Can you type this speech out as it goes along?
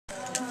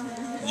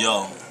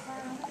Yo,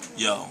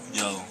 yo.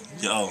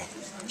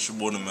 It's your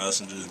boy, The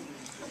Messenger.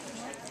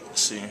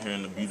 Sitting here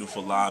in the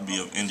beautiful lobby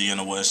of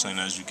Indiana Wesleyan,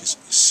 as you can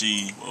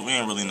see. Well, we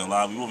ain't really in the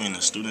lobby. We'll be in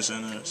the student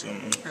center or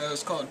something. Yeah,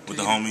 it's called with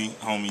the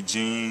homie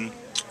Gene,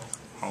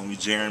 homie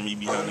Jeremy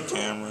behind the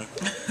camera. Is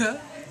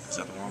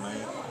that the wrong name?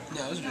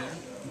 Yeah, it's Jeremy.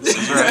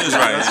 It's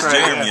right. It's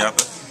Jeremy. Yeah.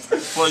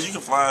 Well, you can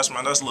flash,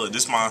 man. That's look.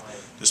 This my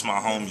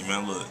homie,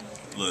 man. Look.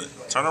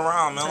 Turn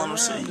around, man. Let them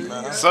see you,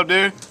 man. What's up,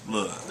 dude?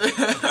 Look,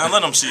 man.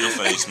 Let them see your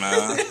face,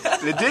 man.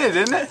 It did,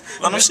 didn't it?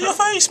 Let them see your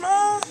face,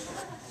 man.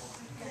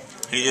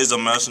 He is a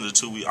messenger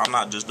too. I'm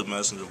not just a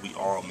messenger. We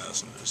all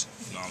messengers.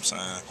 You know what I'm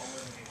saying?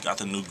 Got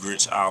the new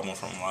Grits album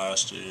from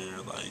last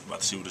year. Like, about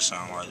to see what it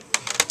sound like.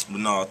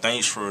 But no,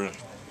 thanks for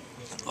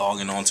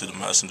logging on to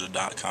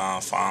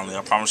themessenger.com. Finally,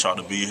 I promise y'all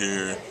to be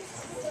here,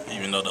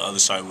 even though the other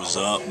site was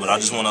up. But I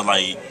just want to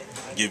like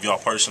give y'all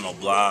personal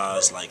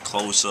blogs, like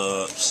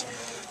close-ups,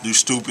 do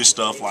stupid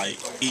stuff like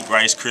eat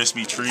Rice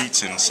Krispie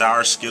treats and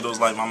sour Skittles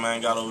like my man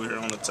got over here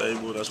on the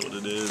table. That's what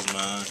it is,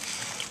 man.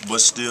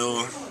 But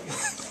still.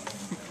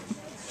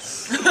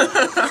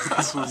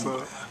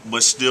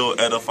 But still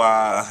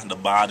edify the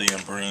body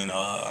and bring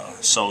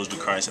souls to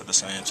Christ at the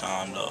same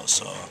time, though.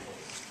 So,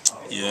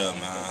 yeah,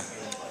 man.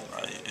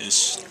 Like,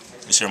 it's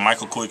here.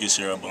 Michael Quick is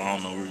here, but I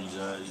don't know where he's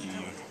at.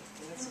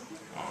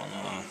 I don't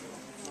know.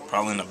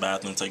 Probably in the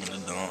bathroom taking a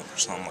dump or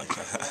something like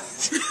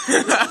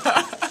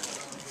that.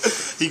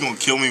 He gonna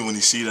kill me when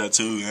he see that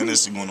too, and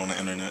this is going on the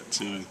internet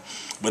too.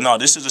 But no,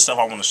 this is the stuff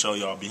I want to show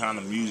y'all behind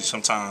the music.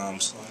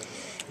 Sometimes,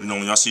 you know,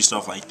 when y'all see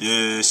stuff like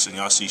this and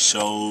y'all see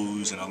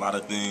shows and a lot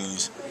of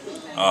things,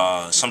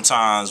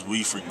 sometimes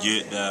we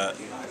forget that,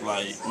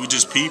 like, we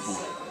just people.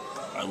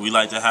 Like, we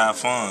like to have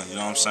fun, you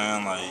know what I'm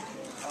saying? Like,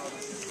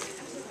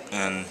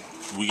 and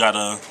we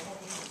gotta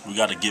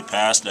get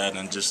past that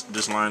and just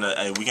learn that,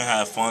 hey, we can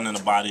have fun in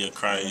the body of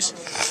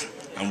Christ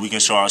and we can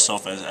show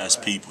ourselves as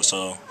people.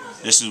 So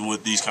this is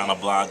what these kind of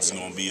blogs is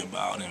gonna be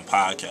about, and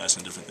podcasts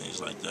and different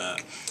things like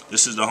that.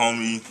 This is the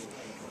homie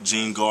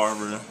Gene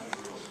Garver.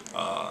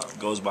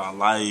 Goes by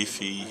Life.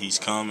 He's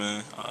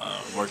coming,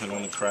 working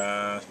on the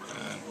craft.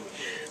 And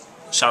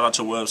shout out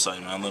to your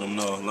website, man. Let them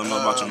know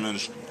about your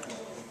ministry.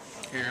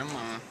 Here,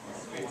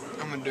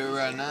 I'm gonna do it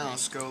right now.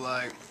 Let's go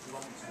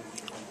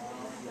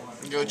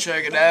go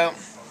check it out.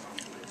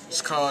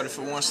 It's called If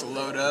It Wants to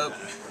Load Up,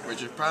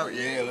 which is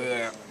probably, yeah, look at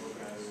that.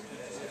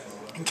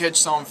 You can catch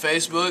us on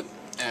Facebook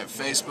at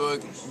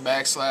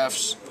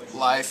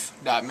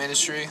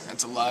Facebook.com/life.ministry.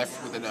 That's a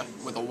life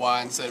with a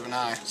Y instead of an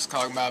I. It's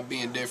talking about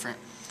being different.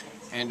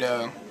 And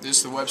this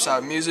is the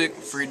website music,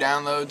 free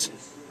downloads.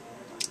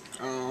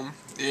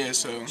 Yeah,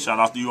 so shout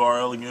out the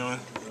URL again.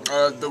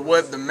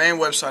 The main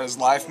website is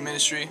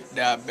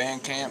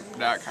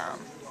lifeministry.bandcamp.com.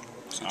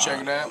 So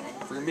check it out.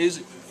 Free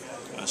music.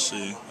 That's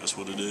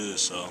what it is.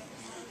 So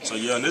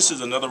yeah, and this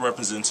is another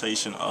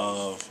representation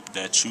of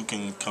that you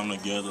can come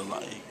together.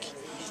 Like,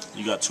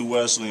 you got two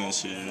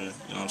Wesleyans here, you know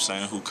what I'm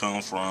saying, who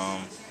come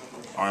from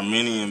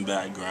Armenian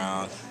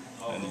background,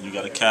 and then you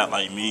got a cat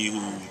like me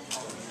who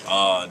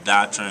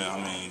doctrine. I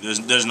mean,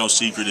 there's no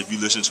secret if you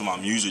listen to my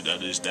music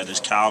that is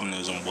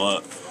Calvinism,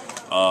 but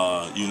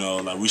you know,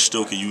 like, we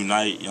still can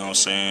unite, you know what I'm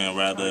saying,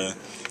 rather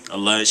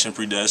election,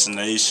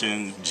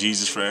 predestination,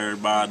 Jesus for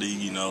everybody,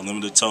 you know,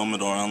 limited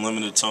atonement or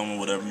unlimited atonement,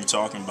 whatever you're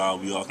talking about,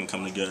 we all can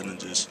come together and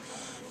just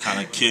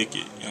kind of kick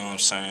it, you know what I'm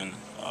saying,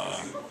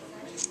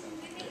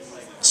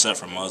 except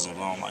for Muslims.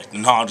 I don't like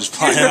them. No, I'm just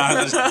playing.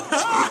 I'm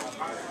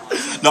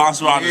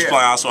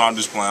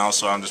just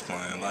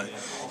playing. Like,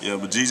 yeah,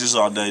 but Jesus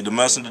all day.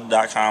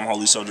 TheMessenger.com,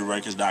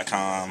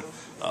 HolySoldierRecords.com,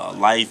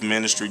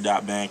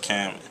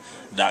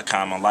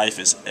 LifeMinistry.bandcamp.com, and Life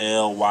is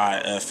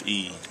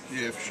L-Y-F-E.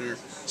 Yeah, for sure.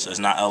 So it's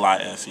not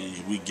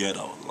L-I-F-E. We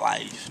ghetto.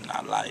 Life,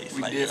 not life.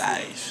 We like different.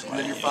 Life.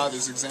 Live your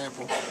father's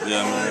example.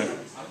 Yeah, man.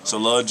 So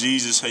love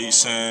Jesus, hate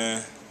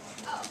sin,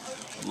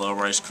 love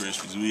Rice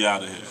Krispies. We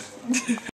out of here.